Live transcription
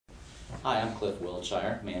Hi, I'm Cliff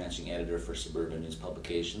Wiltshire, Managing Editor for Suburban News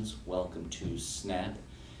Publications. Welcome to Snap,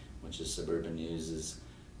 which is Suburban News'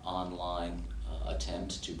 online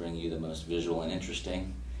attempt to bring you the most visual and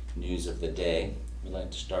interesting news of the day. We'd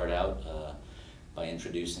like to start out by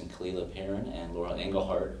introducing Kalila Perrin and Laura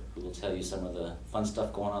Engelhardt, who will tell you some of the fun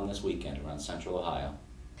stuff going on this weekend around Central Ohio.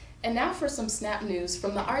 And now for some Snap news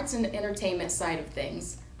from the arts and entertainment side of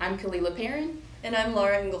things. I'm Kalila Perrin. And I'm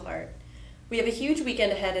Laura Engelhardt. We have a huge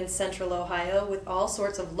weekend ahead in Central Ohio with all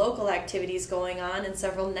sorts of local activities going on and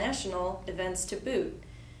several national events to boot.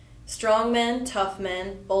 Strongmen, tough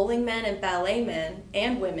men, bowling men, and ballet men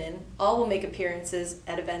and women all will make appearances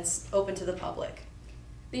at events open to the public.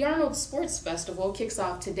 The Arnold Sports Festival kicks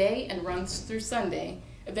off today and runs through Sunday.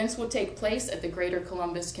 Events will take place at the Greater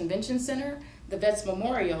Columbus Convention Center, the Vets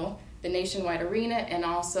Memorial, the Nationwide Arena, and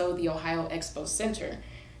also the Ohio Expo Center.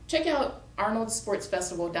 Check out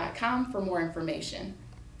arnoldsportsfestival.com for more information.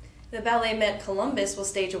 The Ballet Met Columbus will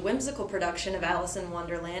stage a whimsical production of Alice in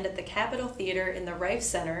Wonderland at the Capitol Theater in the Rife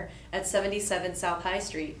Center at 77 South High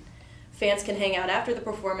Street. Fans can hang out after the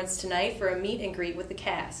performance tonight for a meet and greet with the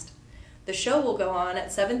cast. The show will go on at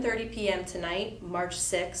 7:30 p.m. tonight, March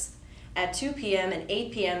 6th, at 2 p.m. and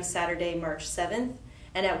 8 p.m. Saturday, March 7th,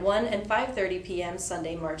 and at 1 and 5:30 p.m.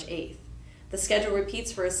 Sunday, March 8th. The schedule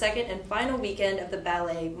repeats for a second and final weekend of the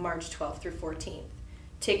ballet, March 12th through 14th.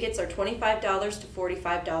 Tickets are $25 to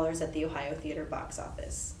 $45 at the Ohio Theater box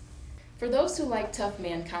office. For those who like tough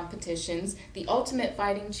man competitions, the Ultimate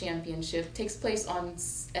Fighting Championship takes place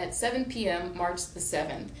at 7 p.m. March the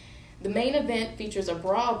 7th. The main event features a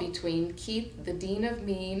brawl between Keith, the Dean of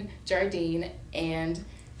Mean, Jardine, and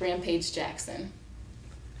Rampage Jackson.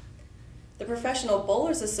 The Professional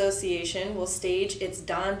Bowlers Association will stage its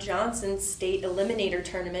Don Johnson State Eliminator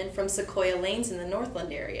Tournament from Sequoia Lanes in the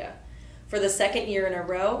Northland area. For the second year in a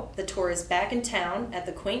row, the tour is back in town at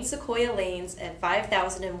the quaint Sequoia Lanes at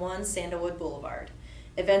 5001 Sandalwood Boulevard.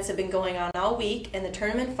 Events have been going on all week, and the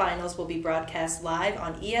tournament finals will be broadcast live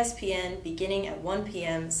on ESPN beginning at 1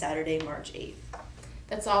 p.m. Saturday, March 8th.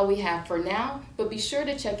 That's all we have for now, but be sure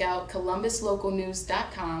to check out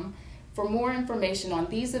columbuslocalnews.com for more information on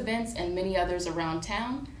these events and many others around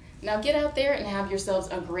town. Now get out there and have yourselves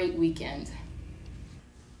a great weekend.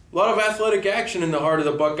 A lot of athletic action in the heart of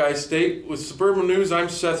the Buckeye State. With Suburban News, I'm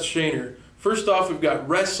Seth Shaner. First off, we've got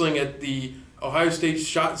wrestling at the Ohio State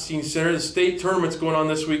Schottenstein Center. The state tournament's going on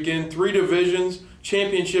this weekend. 3 divisions,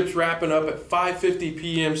 championships wrapping up at 5:50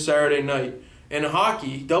 p.m. Saturday night. And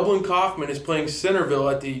hockey, Dublin Kaufman is playing Centerville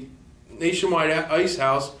at the Nationwide Ice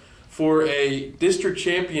House for a district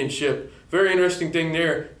championship. Very interesting thing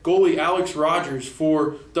there. Goalie Alex Rogers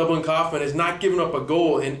for Dublin Kaufman has not given up a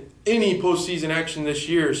goal in any postseason action this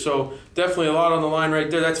year, so definitely a lot on the line right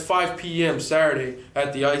there. That's 5 p.m. Saturday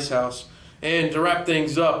at the Ice House. And to wrap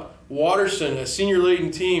things up, Watterson, a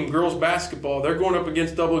senior-laden team, girls basketball, they're going up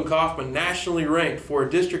against Dublin Kaufman, nationally ranked, for a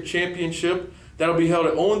district championship. That'll be held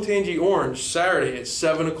at Olentangy Orange Saturday at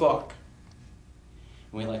 7 o'clock.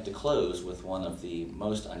 We'd like to close with one of the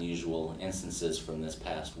most unusual instances from this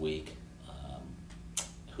past week.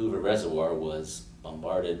 Hoover Reservoir was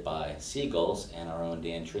bombarded by seagulls, and our own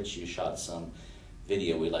Dan Tritchue shot some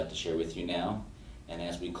video we'd like to share with you now. And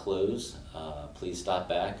as we close, please stop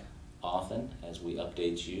back often as we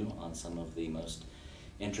update you on some of the most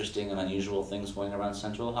interesting and unusual things going around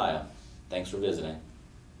Central Ohio. Thanks for visiting.